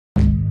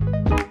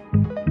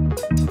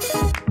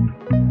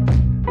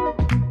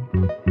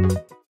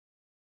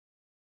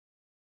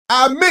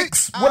I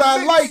mix what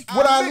I like,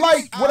 what I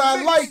like, what I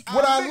like,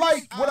 what I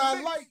like, what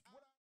I like.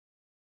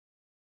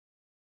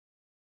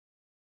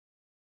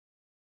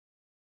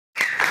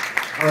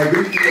 All right,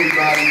 good evening,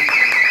 everybody.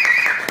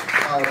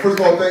 First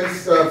of all,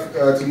 thanks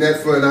to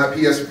NETFA and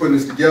IPS for putting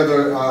this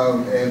together,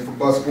 and to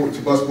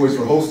Busboys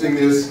for hosting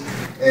this,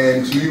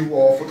 and to you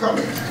all for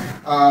coming.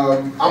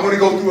 I'm going to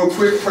go through a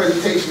quick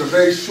presentation, a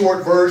very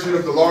short version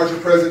of the larger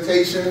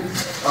presentation.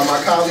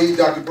 My colleague,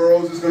 Dr.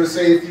 Burrows, is going to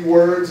say a few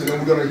words, and then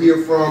we're going to hear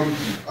from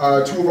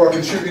two of our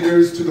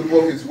contributors to the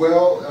book as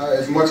well,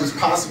 as much as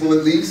possible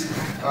at least,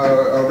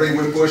 Ray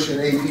Winbush and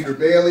A. Peter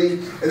Bailey.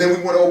 And then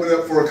we want to open it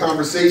up for a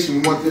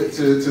conversation. We want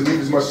to leave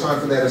as much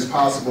time for that as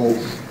possible,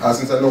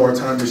 since I know our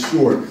time is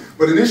short.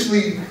 But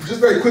initially, just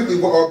very quickly,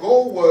 what our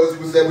goal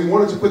was that we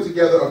wanted to put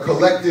together a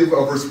collective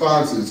of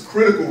responses,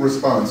 critical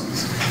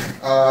responses.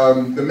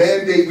 The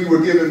mandate we were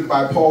given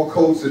by Paul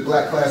Coates at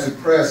Black Classic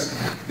Press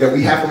that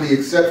we happily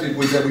accepted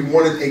was that we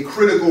wanted a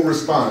critical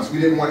response. We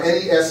didn't want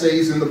any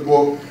essays in the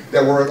book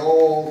that were at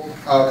all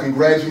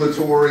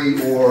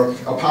congratulatory or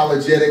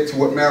apologetic to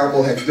what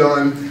Marable had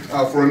done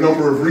for a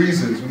number of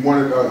reasons. We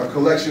wanted a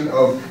collection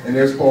of, and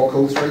there's Paul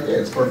Coates right there,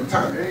 it's perfect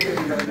timing.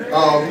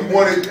 We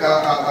wanted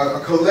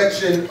a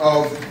collection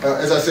of,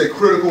 as I said,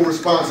 critical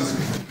responses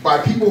by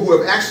people who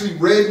have actually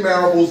read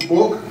Marable's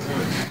book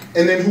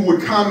and then who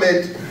would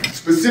comment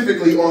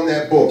specifically on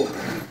that book.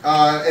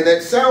 And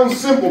that sounds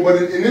simple, but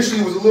it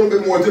initially was a little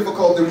bit more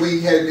difficult than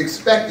we had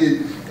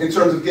expected in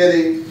terms of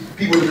getting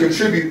people to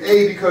contribute.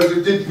 A, because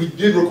we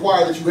did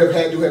require that you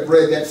had to have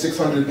read that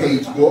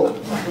 600-page book,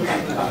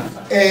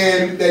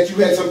 and that you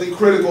had something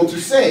critical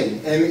to say.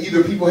 And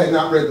either people had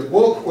not read the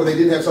book, or they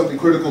didn't have something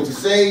critical to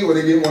say, or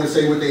they didn't want to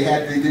say what they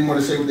had. They didn't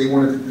want to say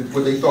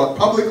what they thought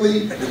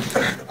publicly.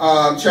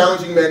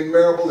 Challenging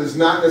Marable is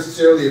not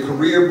necessarily a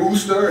career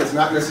booster. It's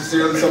not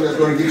necessarily something that's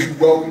going to get you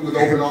welcomed with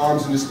open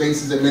arms into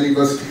spaces that many of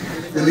us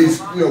at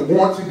least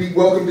want to be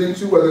welcomed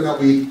into, whether or not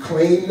we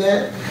claim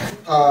that.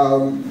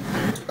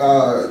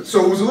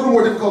 So it was a little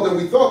more difficult than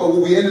we thought, but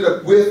what we ended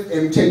up with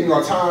in taking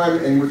our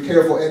time and with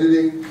careful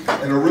editing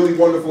and a really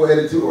wonderful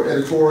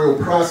editorial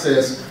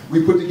process,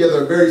 we put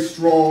together a very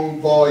strong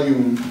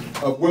volume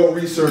of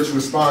well-researched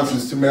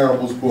responses to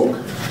Marable's book.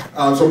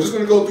 So I'm just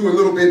going to go through a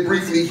little bit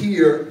briefly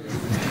here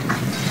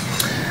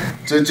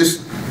to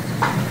just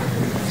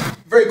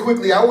very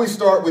quickly. I always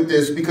start with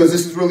this because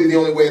this is really the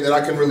only way that I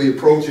can really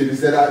approach it,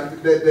 is that I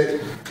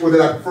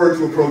prefer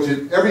to approach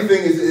it.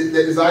 Everything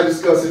as I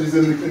discuss it is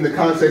in the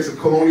context of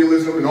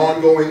colonialism, an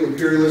ongoing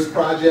imperialist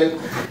project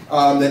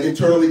that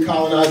internally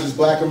colonizes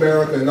Black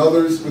America and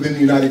others within the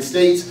United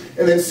States,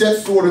 and then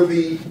sets sort of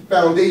the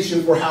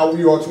foundation for how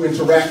we are to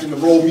interact and the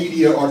role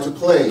media are to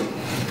play.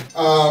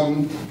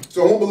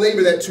 So I won't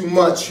belabor that too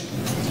much,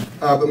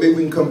 but maybe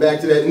we can come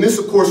back to that. And this,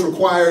 of course,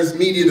 requires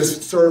media to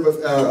serve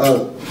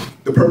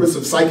the purpose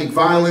of psychic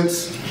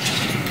violence.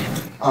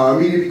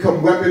 Media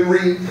become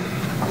weaponry.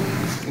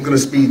 I'm going to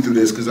speed through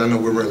this because I know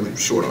we're really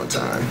short on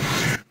time.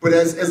 But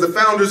as the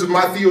founders of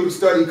my field of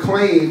study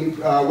claim,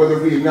 whether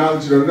we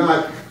acknowledge it or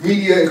not,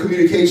 media and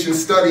communication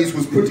studies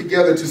was put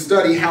together to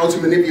study how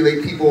to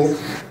manipulate people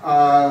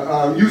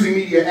using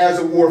media as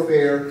a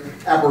warfare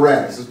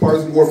apparatus, as part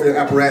of the warfare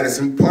apparatus.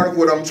 And part of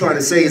what I'm trying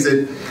to say is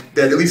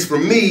that at least for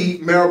me,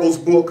 Marable's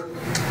book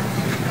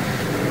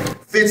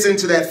fits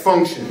into that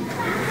function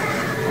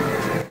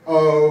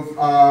of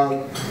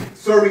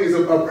serving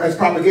as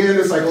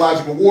propaganda,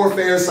 psychological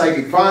warfare,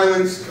 psychic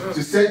violence,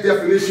 to set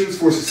definitions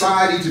for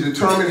society, to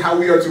determine how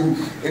we are to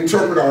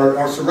interpret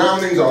our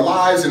surroundings, our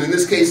lives, and in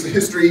this case, the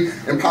history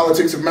and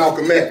politics of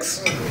Malcolm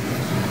X.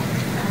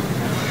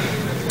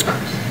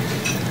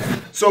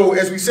 So,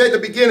 as we said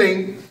at the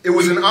beginning, it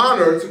was an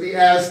honor to be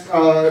asked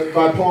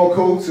by Paul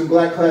Coates and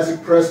Black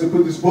Classic Press to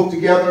put this book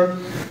together.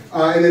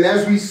 And then,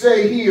 as we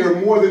say here,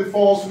 more than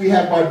false, we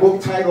have by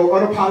book title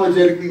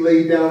unapologetically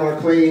laid down our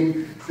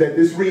claim that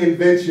this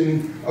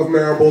reinvention of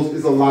Marable's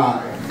is a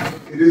lie.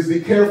 It is the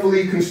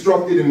carefully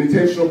constructed and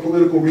intentional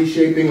political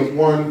reshaping of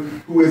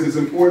one who is as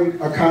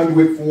important a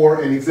conduit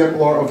for and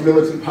exemplar of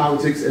militant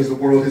politics as the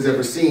world has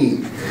ever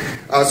seen.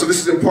 So this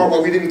is in part why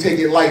we didn't take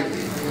it lightly.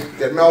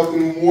 That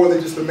Malcolm, more than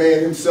just a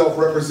man himself,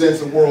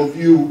 represents a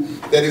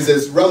worldview that is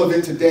as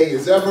relevant today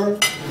as ever,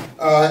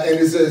 and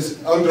is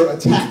as under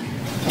attack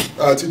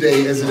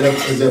today as it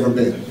has ever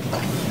been.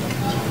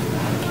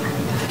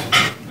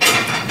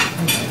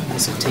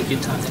 So take your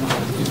time.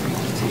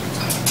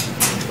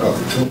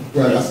 Oh,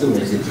 right, I still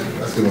want to get to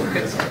it. I still want to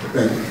get to it.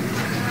 Thank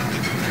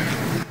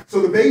you.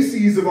 So the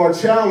bases of our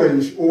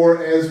challenge,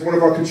 or as one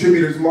of our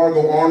contributors,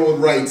 Margot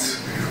Arnold, writes,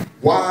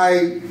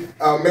 why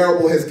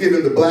Marable has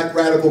given the Black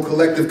radical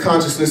collective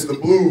consciousness the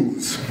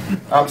blues.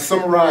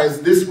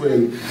 Summarized this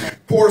way: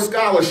 poor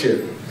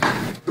scholarship.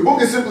 The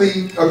book is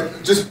simply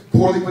just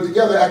poorly put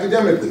together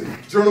academically,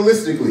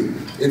 journalistically.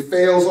 It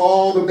fails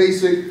all the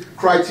basic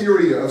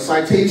criteria of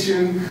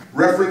citation,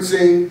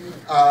 referencing,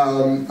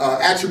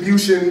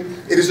 attribution.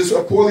 It is just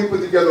a poorly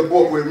put together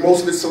book where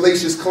most of its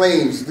salacious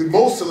claims, the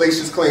most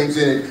salacious claims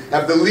in it,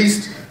 have the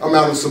least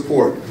amount of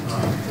support.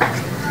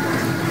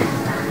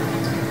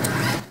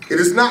 It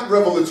is not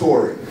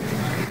revelatory.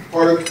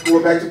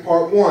 Going back to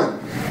part 1,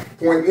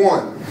 point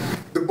 1.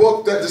 The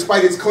book, that,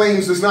 despite its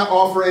claims, does not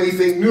offer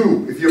anything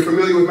new. If you're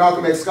familiar with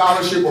Malcolm X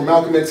scholarship or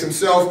Malcolm X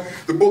himself,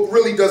 the book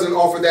really doesn't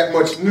offer that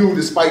much new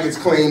despite its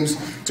claims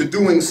to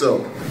doing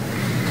so.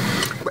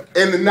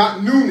 And the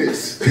not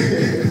newness,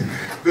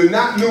 the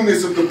not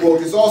newness of the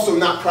book is also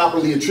not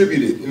properly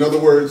attributed. In other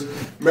words,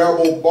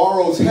 Marable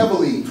borrows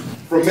heavily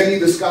from many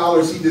of the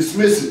scholars he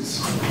dismisses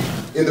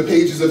in the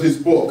pages of his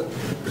book,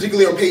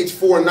 particularly on page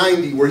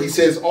 490, where he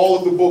says all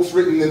of the books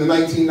written in the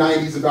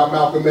 1990s about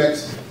Malcolm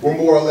X were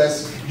more or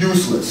less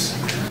useless.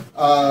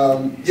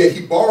 Yet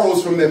he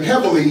borrows from them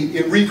heavily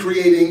in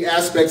recreating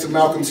aspects of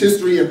Malcolm's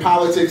history and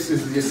politics,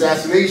 the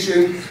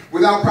assassination,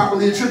 without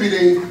properly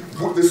attributing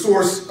the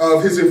source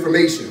of his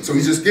information. So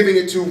he's just giving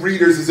it to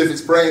readers as if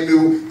it's brand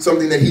new,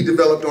 something that he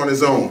developed on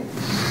his own.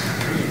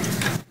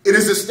 It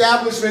is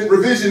establishment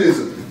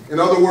revisionism. In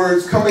other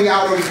words, coming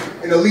out of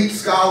an elite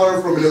scholar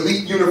from an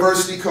elite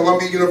university,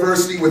 Columbia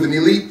University, with an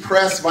elite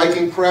press,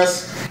 Viking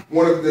Press,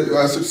 one of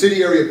the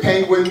subsidiary of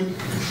Penguin,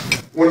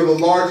 one of the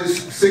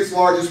largest, 6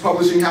 largest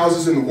publishing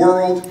houses in the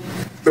world.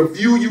 The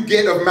view you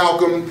get of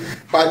Malcolm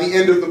by the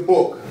end of the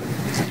book,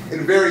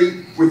 and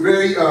with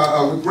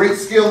great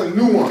skill and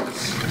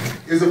nuance,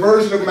 is a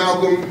version of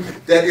Malcolm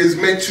that is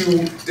meant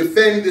to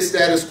defend the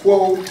status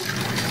quo,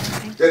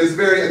 that is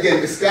very,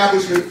 again,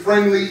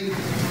 establishment-friendly,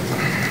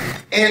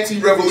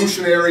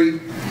 anti-revolutionary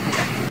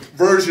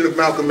version of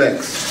Malcolm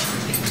X.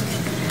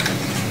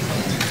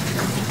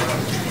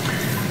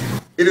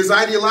 It is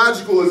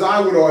ideological, as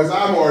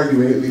I'm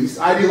arguing at least, it's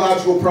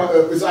ideological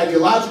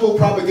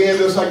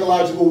propaganda,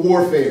 psychological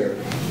warfare,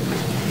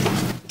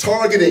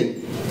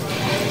 targeting,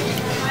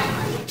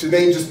 to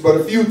name just but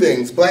a few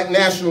things: black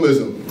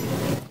nationalism,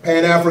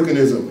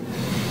 Pan-Africanism,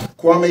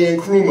 Kwame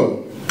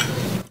Nkrumah,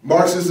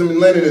 Marxism and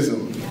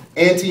Leninism,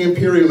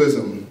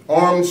 anti-imperialism,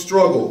 armed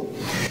struggle.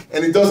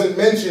 And it doesn't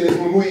mention, as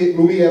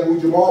Mumi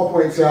Abu-Jamal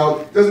points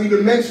out, doesn't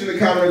even mention the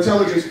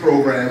counterintelligence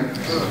program.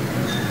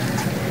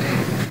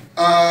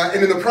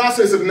 And in the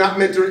process of not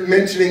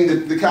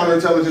mentioning the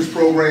counterintelligence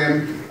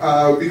program,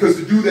 because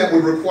to do that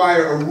would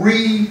require a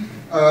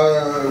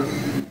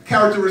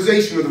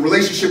characterization of the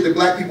relationship that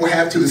black people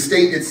have to the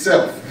state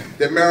itself,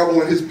 that Marable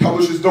and his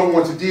publishers don't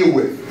want to deal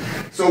with.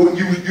 So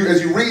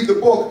as you read the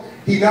book,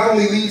 he not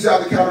only leaves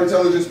out the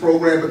counterintelligence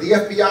program, but the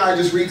FBI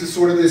just reads as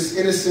sort of this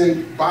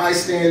innocent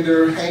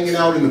bystander hanging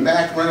out in the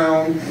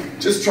background,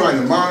 just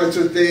trying to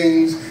monitor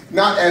things,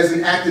 not as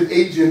an active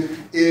agent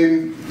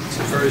in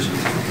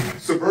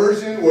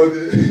subversion or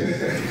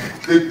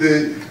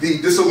the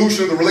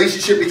dissolution of the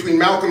relationship between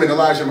Malcolm and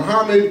Elijah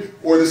Muhammad,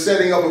 or the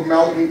setting up of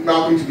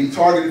Malcolm to be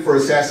targeted for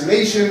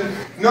assassination.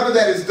 None of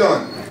that is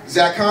done.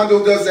 Zach Kondo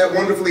does that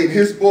wonderfully in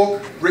his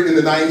book, written in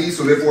the 90s,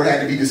 so therefore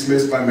had to be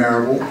dismissed by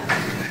Marable.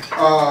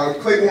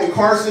 Claiborne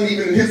Carson,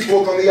 even in his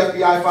book on the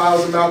FBI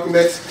files of Malcolm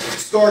X,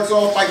 starts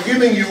off by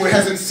giving you, it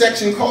has a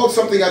section called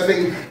something, I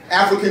think,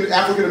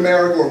 African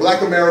America or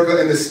Black America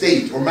and the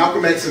State, or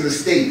Malcolm X and the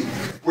State,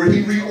 where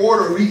he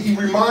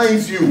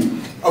reminds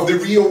you of the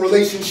real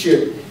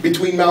relationship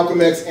between Malcolm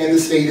X and the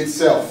state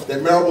itself,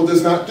 that Marable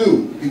does not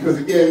do, because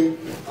again,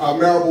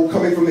 Marable,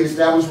 coming from the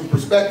establishment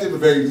perspective, a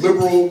very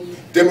liberal,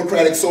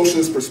 democratic,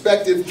 socialist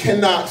perspective,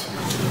 cannot,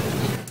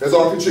 as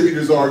our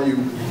contributors argue,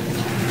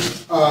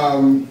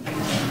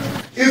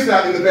 is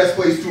not in the best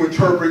place to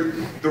interpret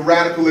the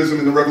radicalism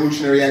and the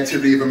revolutionary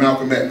activity of a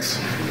Malcolm X.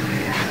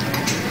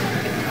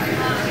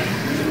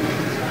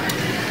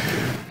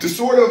 To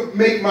sort of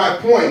make my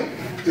point,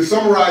 to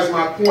summarize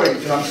my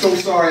point, and I'm so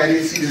sorry I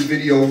didn't see this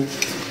video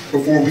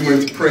before we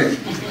went to print,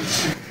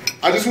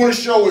 I just want to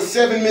show a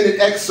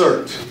 7-minute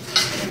excerpt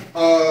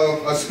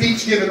of a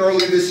speech given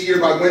earlier this year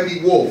by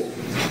Wendy Wolf,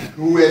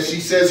 who, as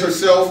she says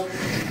herself,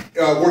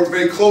 worked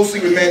very closely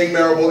with Manning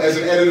Marable as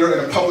an editor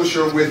and a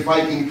publisher with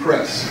Viking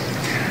Press.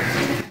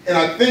 And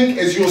I think,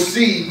 as you'll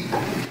see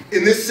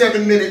in this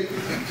 7-minute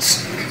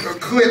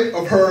clip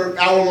of her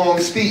hour-long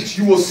speech,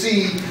 you will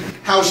see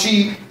how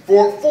she,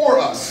 for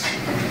us,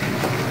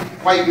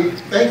 quite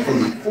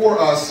thankfully, for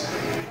us,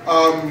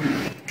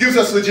 gives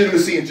us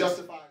legitimacy and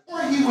justifies.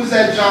 Before he was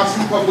at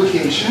Johnson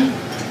Publication,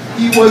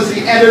 he was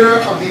the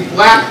editor of the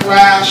Black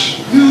Lash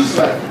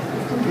newsletter.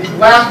 The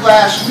Black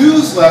Lash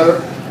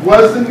newsletter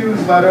was the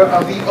newsletter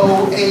of the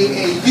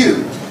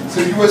OAAU.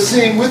 So you are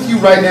seeing with you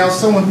right now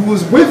someone who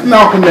was with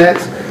Malcolm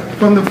X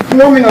from the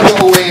forming of the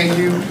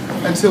OAAU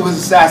until his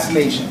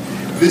assassination.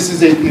 This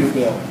is A. Peter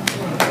Bell.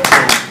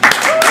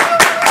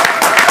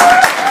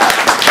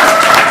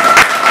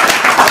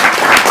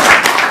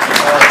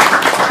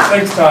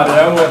 Thanks, Todd. And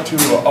I want to,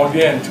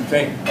 again, to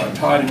thank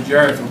Todd and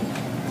Jared for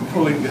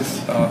pulling this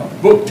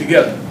book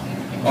together.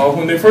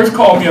 When they first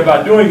called me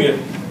about doing it,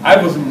 I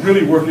was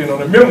really working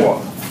on a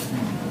memoir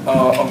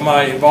of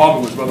my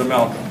involvement with Brother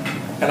Malcolm.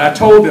 And I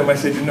told them, I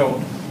said, you know,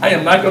 I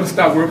am not going to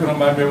stop working on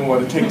my memoir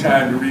to take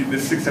time to read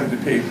this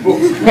 600-page book.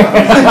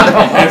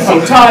 And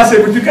so Todd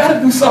said, but you got to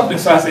do something.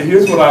 So I said,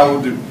 here's what I will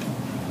do.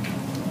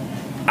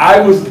 I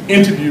was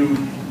interviewed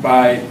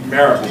by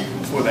Marable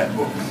for that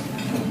book.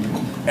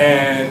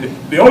 And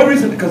the only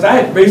reason, because I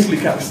had basically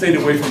kind of stayed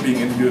away from being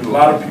interviewed. A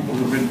lot of people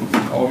who've written books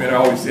called me and I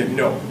always said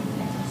no.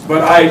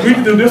 But I agreed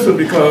to do this one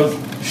because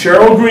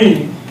Cheryl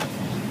Green,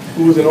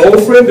 who was an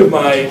old friend of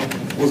mine,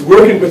 was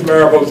working with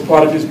Marable as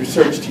part of his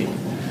research team.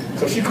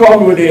 So she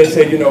called me one day and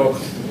said, you know,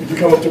 would you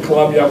come up to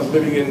Columbia? I was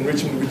living in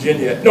Richmond,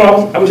 Virginia.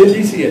 No, I was in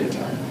DC at the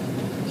time,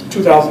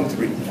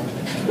 2003.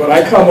 But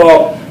I come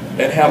up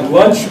and have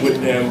lunch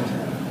with them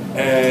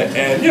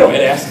and you know,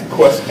 and ask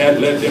questions, and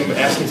let them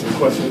ask me some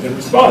questions and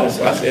respond.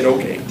 So I said,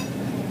 okay.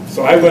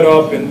 So I went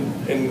up and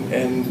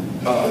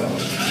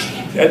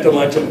at the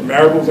luncheon,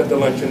 Marable's at the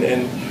luncheon,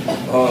 and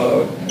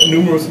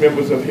numerous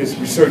members of his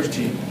research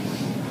team.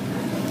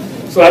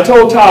 So I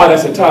told Todd, I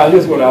said, Todd,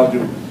 here's what I'll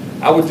do.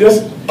 I would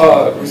just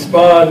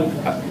respond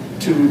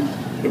to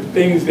the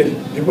things that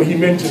where he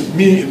mentions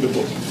me in the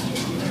book,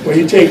 where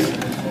he takes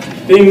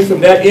things from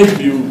that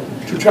interview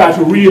to try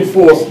to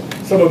reinforce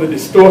some of the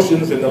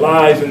distortions and the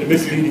lies and the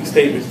misleading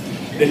statements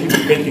that he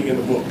was making in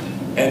the book.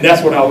 And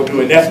that's what I would do,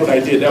 and that's what I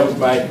did. That was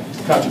my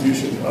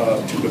contribution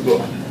to the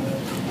book.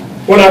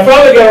 When I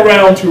finally got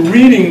around to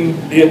reading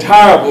the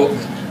entire book,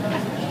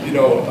 you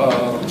know,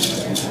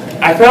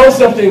 I found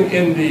something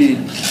in the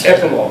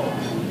epilogue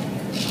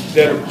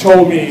that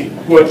told me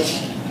what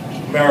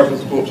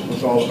Marable's book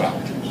was all about.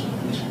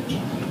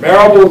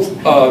 Marable's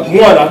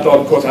one, I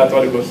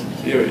thought it was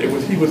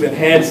he was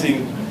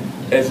enhancing,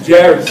 as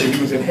Jared said,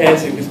 he was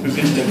enhancing his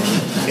position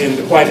in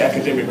the white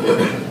academic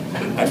world.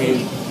 I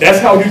mean, that's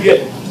how you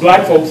get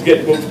black folks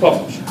get books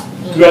published.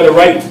 You either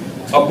write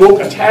a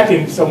book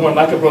attacking someone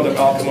like a Brother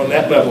Malcolm on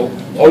that level,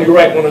 or you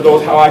write one of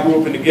those "How I Grew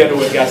Up in the Ghetto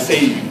and Got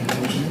Saved"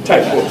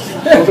 type books.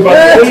 Those are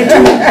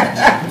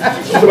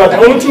about the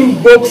only two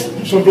books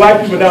from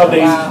black people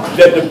nowadays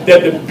that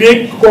the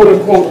big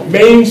quote-unquote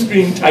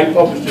mainstream type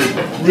publishers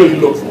really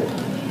look for.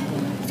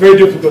 It's very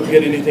difficult to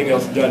get anything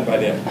else done by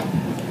them.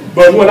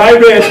 But when I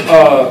read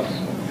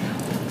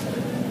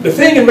the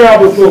thing in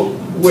Marable's book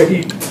where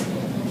he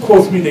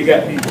quotes me that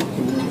got me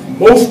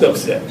most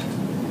upset,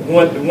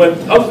 one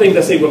other things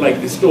I say were like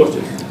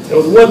distortions. There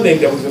was one thing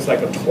that was just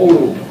like a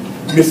total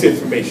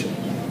misinformation.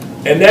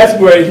 And that's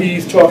where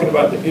he's talking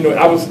about, you know,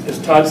 I was, as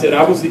Todd said,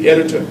 I was the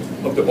editor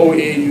of the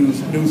OAAU's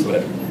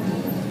newsletter.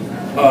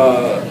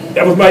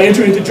 That was my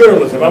entry into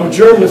journalism. I'm a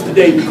journalist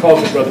today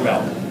because of Brother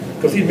Malcolm,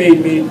 because he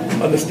made me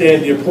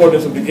understand the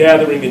importance of the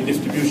gathering and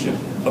distribution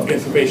of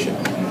information.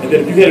 And that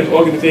if you had an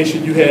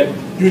organization, you had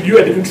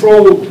to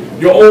control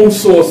your own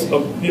source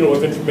of, you know,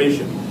 of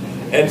information.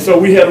 And so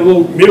we had a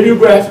little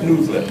mimeograph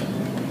newsletter.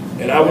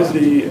 And I was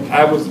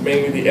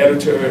mainly the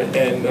editor,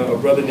 and a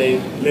brother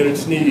named Leonard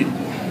Sneed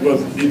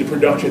was the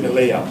production and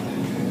layout.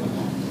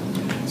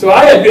 So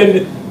I had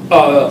been,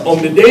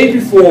 on the day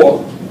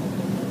before,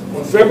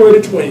 on February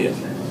the 20th,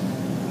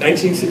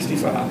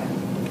 1965,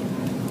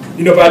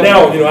 you know, by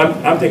now, you know,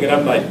 I'm thinking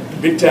I'm like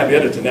big time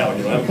editor now,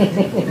 you know,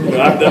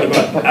 I've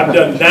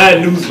done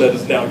 9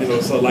 newsletters now, you know,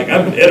 so like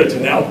I'm an editor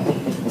now.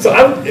 So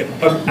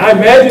I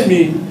imagine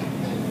me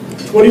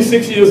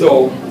 26 years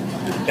old,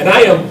 and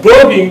I am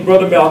bugging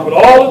Brother Malcolm,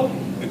 all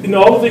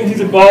the things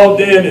he's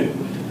involved in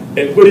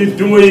and what he's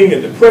doing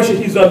and the pressure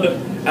he's under,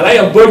 and I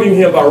am bugging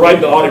him by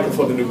writing the article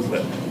for the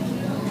newsletter.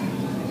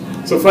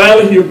 So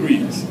finally he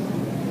agrees.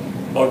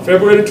 On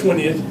February the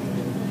 20th,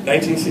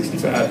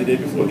 1965, the day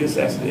before the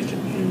assassination,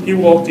 he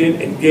walked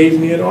in and gave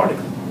me an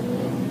article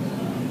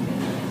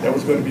that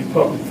was going to be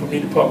published, for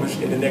me to publish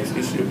in the next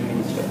issue of the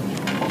newsletter.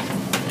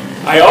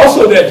 I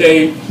also that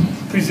day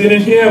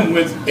presented him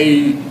with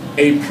a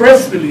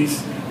press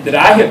release that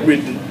I had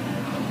written,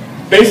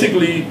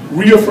 basically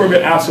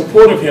reaffirming our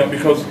support of him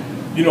because,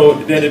 you know,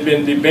 there had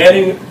been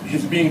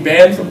his being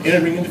banned from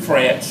entering into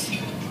France,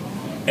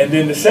 and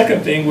then the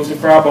second thing was the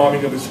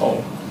firebombing of his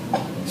home.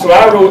 So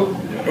I wrote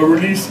a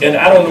release, and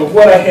I don't know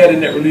what I had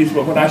in that release,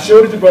 but when I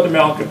showed it to Brother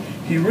Malcolm,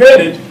 he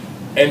read it,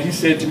 and he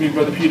said to me,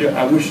 Brother Peter,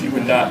 I wish you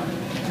would not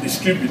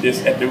distribute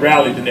this at the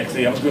rally the next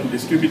day. I was going to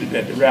distribute it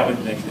at the rally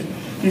the next day.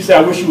 He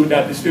said, I wish you would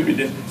not distribute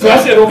this. So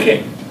I said,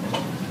 okay,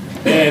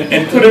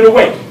 and put it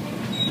away.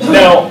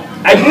 Now,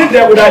 I did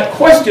that without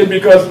question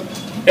because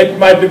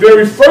at the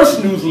very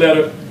first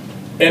newsletter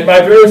and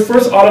my very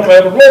first article I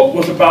ever wrote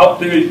was about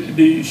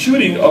the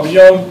shooting of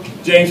young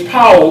James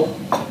Powell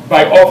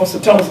by Officer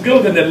Thomas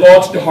Gilligan that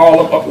launched the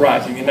Harlem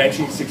Uprising in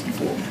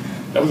 1964.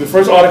 That was the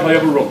first article I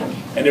ever wrote,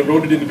 and they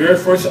wrote it in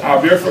the our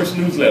very first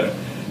newsletter.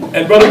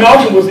 And Brother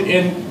Malcolm was at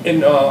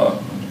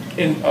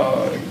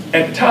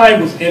the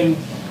time was in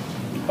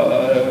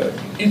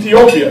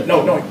Ethiopia, in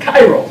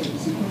Cairo,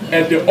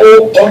 at the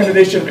old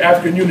Organization of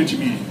African Unity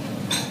meeting.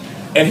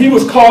 And he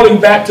was calling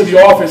back to the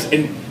office,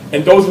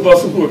 and those of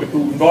us who were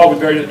involved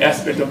with various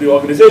aspects of the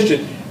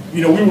organization,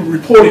 you know, we were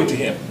reporting to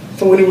him.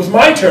 So when it was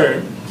my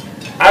turn,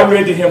 I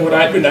read to him what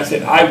I'd written. I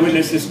said,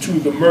 eyewitnesses to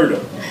the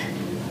murder.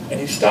 And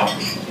he stopped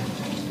me.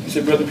 He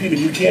said, Brother Peter,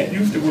 you can't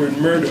use the word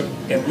murder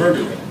and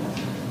murderer,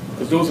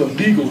 because those are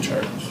legal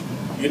terms.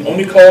 You can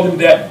only call him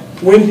that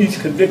when he's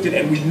convicted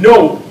and we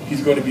know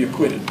he's going to be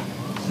acquitted.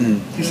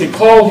 He said,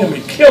 call him a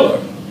killer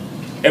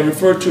and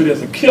refer to it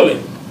as a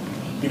killing,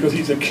 because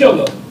he's a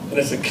killer and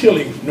it's a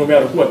killing no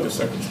matter what the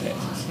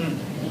circumstances.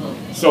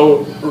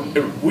 So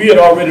we had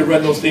already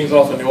run those things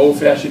off on the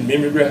old-fashioned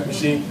mimeograph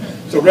machine.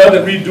 So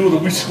rather than redo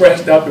them, we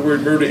scratched out the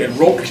word murder and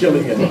wrote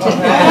killing in it.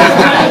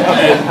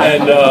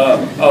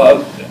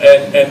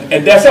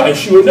 And that's how. And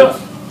sure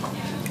enough,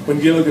 when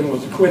Gilligan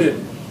was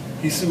acquitted,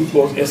 he sued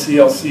both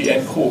SCLC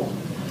and CORE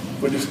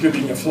for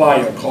distributing a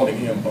flyer calling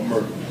him a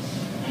murderer.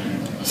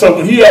 So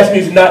when he asked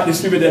me to not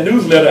distribute that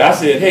newsletter, I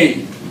said,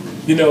 hey,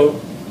 you know,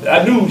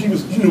 I knew he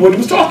knew what he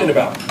was talking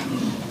about.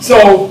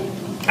 So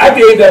I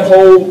gave that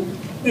whole,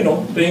 you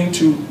know, thing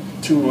to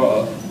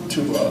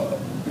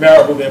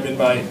Marable them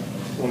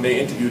when they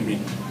interviewed me.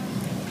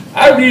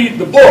 I read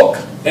the book,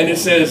 and it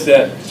says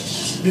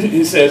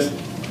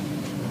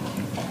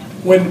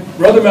when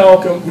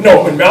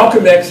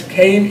Malcolm X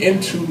came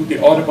into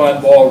the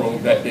Audubon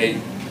Ballroom that day,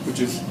 which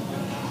is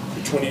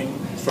the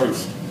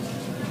 21st,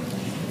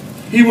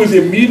 he was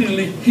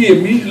immediately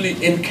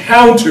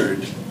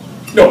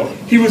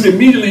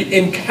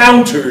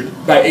encountered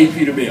by A.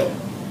 Peter Bell.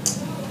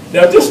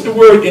 Now, just the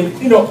word,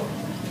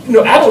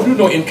 I don't do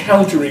no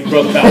encountering,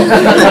 Brother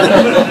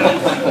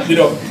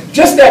Malcolm.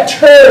 Just that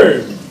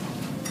term,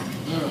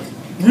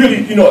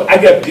 really, I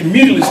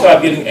immediately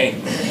started getting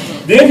angry.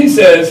 Then he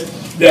says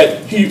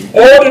that he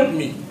ordered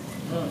me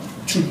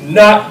to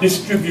not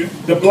distribute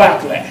the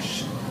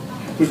Blacklash,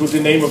 which was the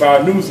name of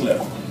our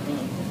newsletter.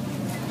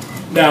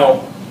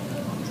 Now,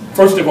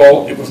 first of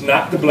all, it was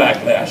not the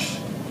Blacklash.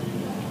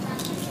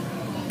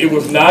 It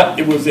was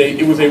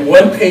a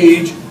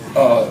one-page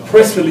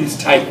press release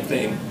type of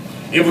thing.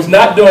 It was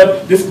not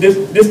done. This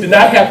did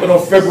not happen on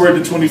February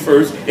the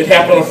 21st. It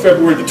happened on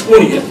February the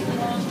 20th.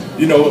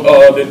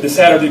 The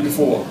Saturday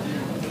before.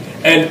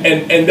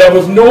 And there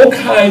was no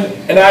kind.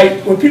 And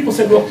when people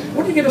said, "Well,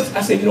 what do you get?"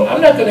 I said, I'm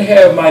not going to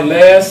have my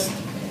last,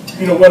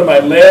 one of my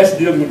last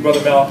deals with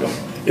Brother Malcolm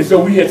is that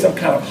we had some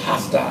kind of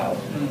hostile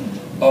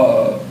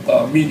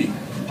meeting.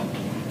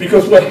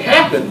 Because what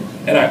happened,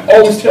 and I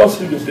always tell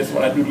students this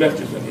when I do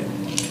lectures with him,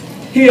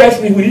 he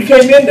asked me, when he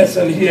came in that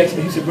Sunday, he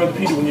said, Brother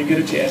Peter, when you get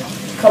a chance,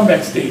 come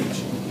backstage.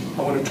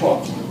 I want to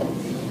talk to you.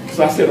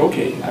 So I said,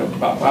 okay.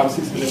 About 5 or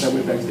 6 minutes, I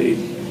went backstage.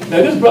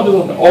 Now this brother's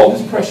under all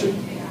this pressure.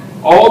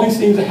 All these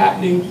things are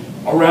happening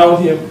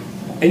around him.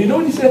 And you know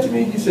what he said to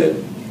me? He said,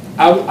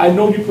 I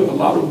know you put a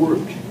lot of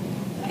work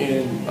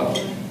in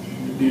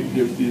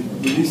the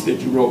release that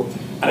you wrote,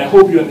 and I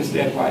hope you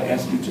understand why I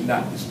asked you to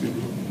not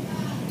distribute.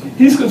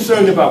 He's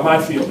concerned about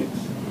my feelings.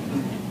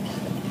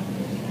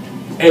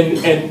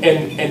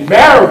 And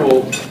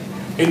Marable,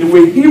 in the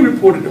way he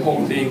reported the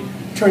whole thing,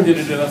 turned it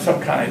into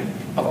some kind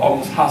of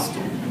almost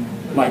hostile,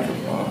 like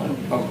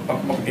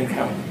of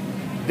encounter.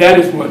 That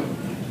is what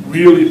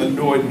really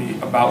annoyed me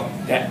about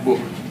that book.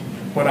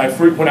 When I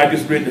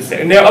just read the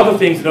section, and there are other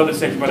things in other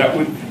sections, but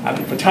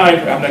for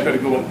time, I'm not going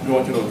to go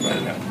into those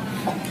right now.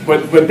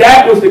 But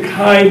that was the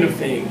kind of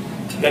thing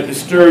that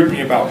disturbed me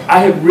about. I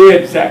had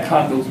read Zach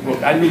Condo's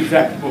book. I knew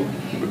Zach's book,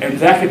 and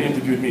Zach had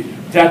interviewed me.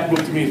 Zach's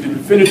book to me is the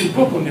definitive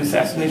book on the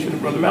assassination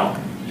of Brother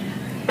Malcolm.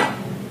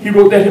 He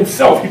wrote that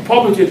himself. He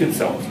published it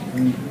himself.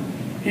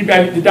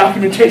 The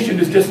documentation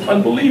is just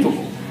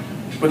unbelievable.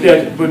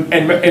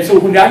 And so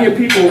when I hear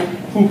people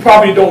who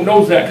probably don't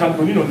know Zach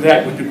Condo,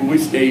 Zach went to Bowie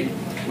State,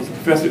 was a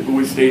professor at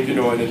Bowie State, and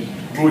then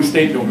Bowie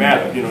State don't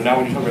matter. Now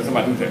when you talk about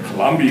somebody who's at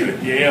Columbia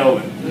and Yale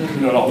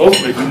and all those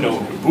places,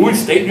 Bowie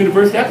State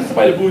University, after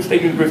somebody at Bowie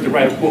State University to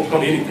write a book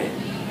on anything.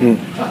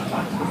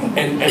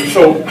 And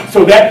so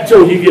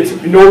he gets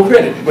no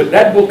credit. But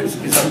that book is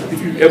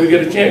if you ever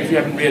get a chance, if you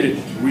haven't read it,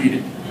 read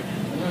it.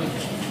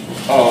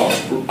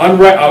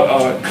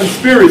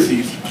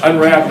 Conspiracies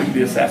Unraveling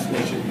the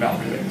Assassination of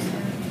Malcolm X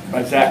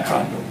by Zach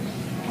Condo.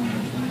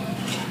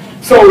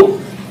 So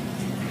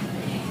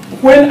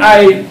when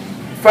I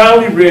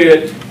finally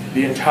read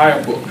the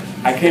entire book,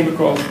 I came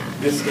across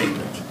this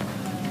statement.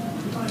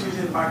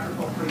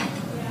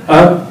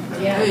 Huh?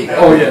 Yeah.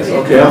 Oh yes,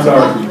 okay, I'm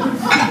sorry.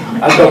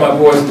 I thought my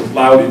voice was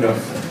loud enough.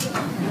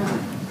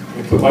 Let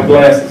me put my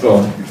glasses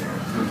on.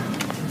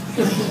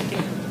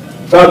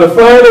 By the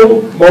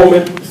final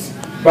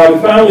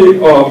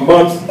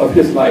months of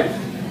his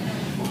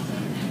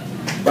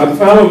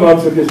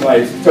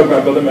life, talking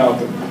about Brother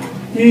Malcolm,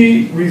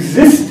 he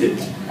resisted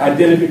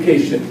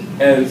identification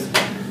as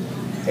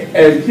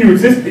he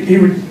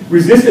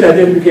resisted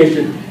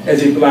identification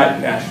as a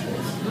black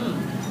nationalist,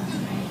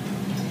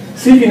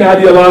 seeking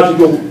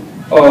ideological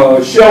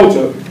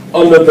shelter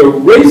under the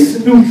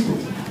race-neutral,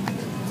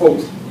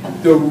 folks,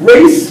 the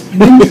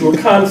race-neutral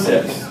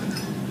concepts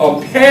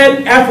of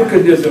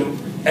Pan-Africanism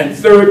and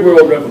Third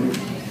World Revolution.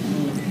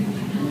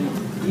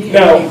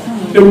 Now,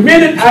 the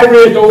minute I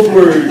read those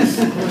words,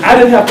 I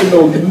didn't have to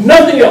know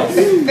nothing else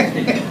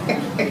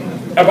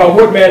about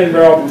what Manning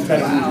Marable was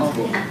trying to do in this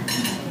book.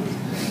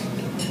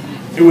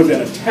 It was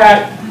an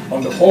attack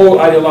on the whole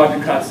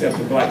ideological concept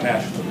of black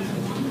nationalism.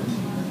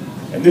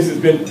 And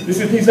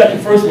he's not the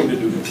first one to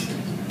do this.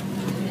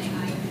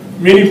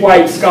 Many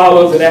white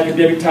scholars and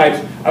academic types,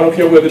 I don't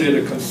care whether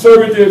they're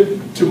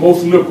conservative to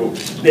most liberal,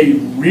 they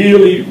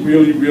really,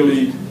 really,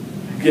 really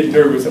get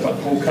nervous about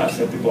the whole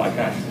concept of black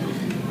nationalism.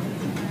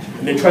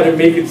 and they try to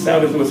make it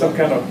sound as though it's some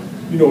kind of,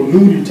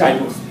 loony type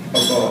of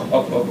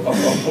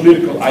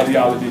political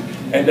ideology,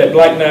 and that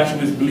black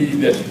nationalists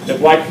believe that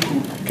black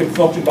people can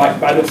function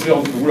by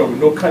themselves in the world with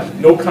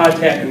no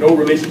contact and no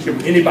relationship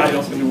with anybody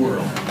else in the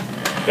world.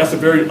 That's a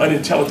very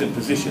unintelligent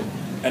position,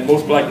 and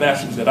most black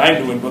nationalists that I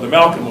knew, and Brother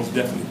Malcolm most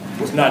definitely,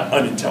 was not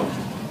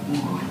unintelligent.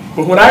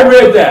 But when I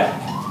read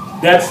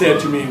that said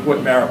to me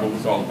what Marable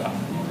was all about.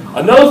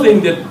 Another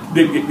thing that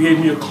gave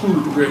me a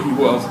clue to where he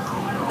was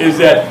is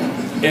that,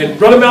 and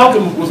Brother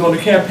Malcolm was on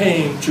the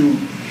campaign to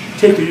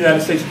take the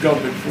United States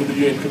government before the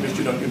UN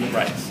Commission on Human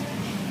Rights.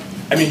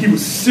 I mean, he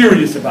was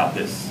serious about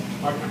this.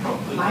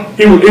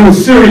 He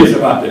was serious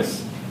about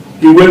this.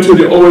 He went to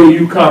the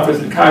OAU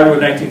conference in Cairo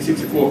in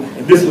 1964,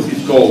 and this was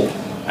his goal.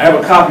 I have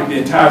a copy of the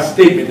entire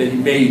statement that he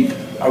made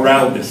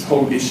around this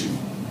whole issue.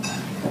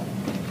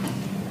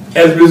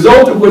 As a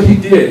result of what he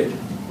did,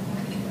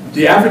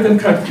 the African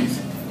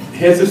countries,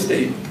 heads of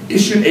state,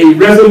 issued a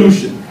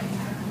resolution,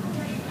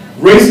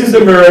 Racist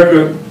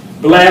America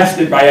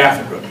Blasted by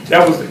Africa.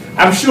 That was,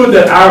 I'm sure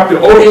that the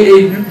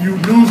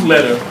OAAU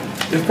newsletter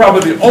is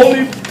probably the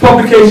only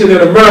publication in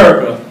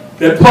America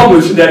that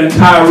published that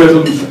entire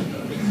resolution.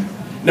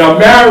 Now,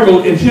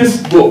 Marable, in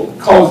his book,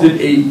 calls it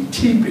a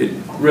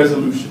tepid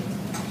resolution.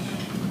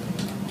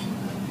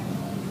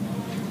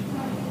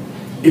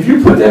 If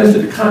you put that into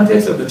the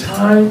context of the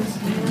times,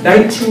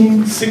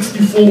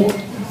 1964,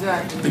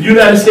 the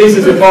United States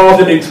is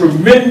involved in a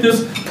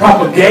tremendous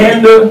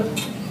propaganda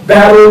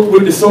battle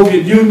with the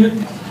Soviet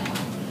Union,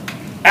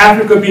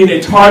 Africa being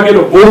a target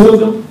of both of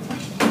them,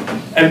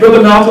 and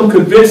Brother Malcolm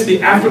convinced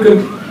the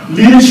African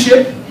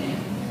leadership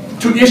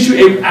to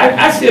issue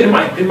I said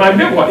in my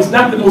memoir, it's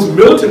not the most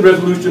militant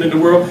resolution in the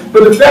world,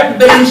 but the fact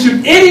that they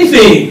issued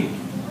anything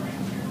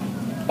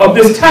of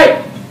this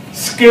type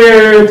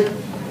scared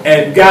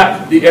and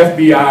got the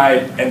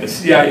FBI and the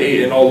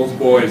CIA and all those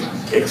boys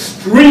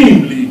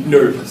extremely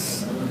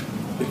nervous.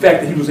 The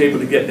fact that he was able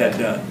to get that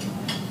done.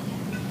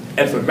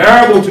 And for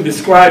Marable to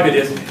describe it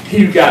as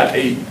he got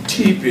a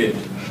tepid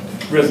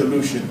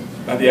resolution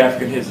by the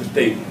African heads of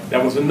state,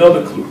 that was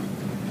another clue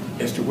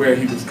as to where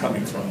he was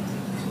coming from.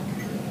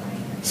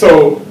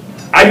 So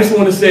I just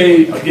want to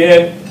say,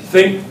 again,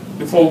 thank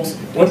the folks.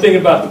 One thing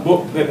about the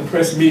book that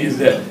impressed me is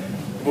that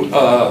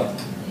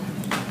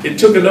it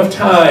took enough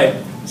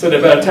time so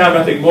that by the time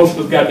I think most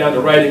of us got down to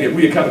writing it,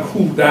 we had kind of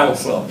cooled down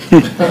some.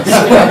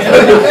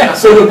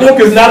 So the book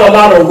is not a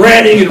lot of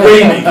ranting and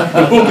raving.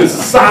 The book is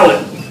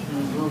solid,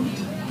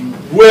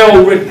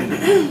 well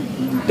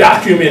written,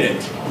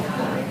 documented.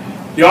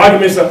 The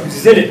arguments are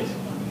presented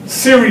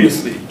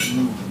seriously,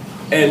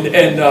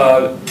 and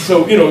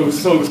so it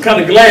was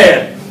kind of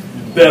glad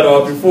that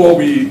before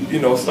we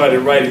started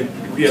writing,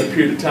 we had a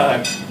period of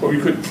time where we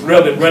could,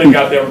 rather than running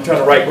out there and trying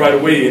to write right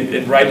away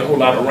and write a whole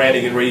lot of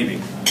ranting and raving,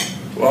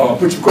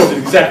 which of course is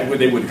exactly what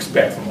they would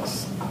expect from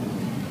us.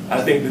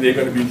 I think that they're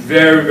going to be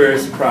very, very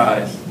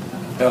surprised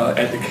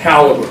at the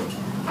caliber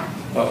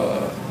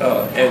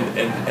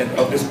and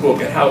of this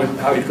book and how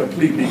it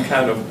completely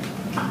kind of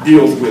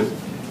deals with.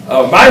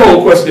 My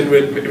whole question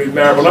with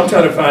Marable, I'm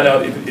trying to find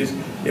out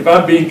if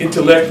I'm being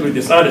intellectually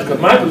dishonest,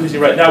 because my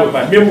position right now with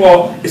my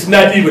memoir is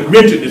not even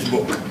mention this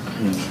book.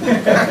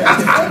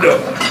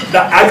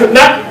 I could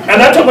not,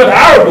 and I'm talking about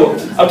our book,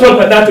 I'm talking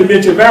about not to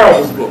mention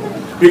Marable's book,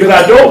 because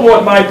I don't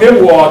want my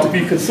memoir to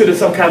be considered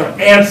some kind of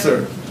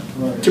answer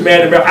to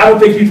Man and Marable. I don't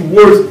think he's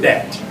worth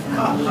that.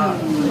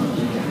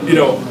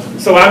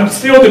 So I'm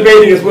still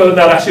debating as whether or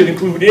not I should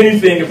include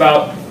anything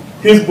about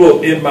his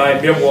book in my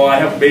memoir. I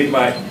haven't made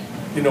my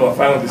a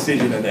final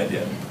decision on that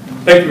yet.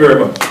 Thank you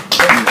very much.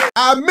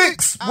 I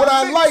mix what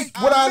I like,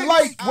 what I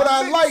like, what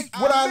I like,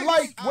 what I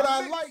like, what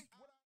I like.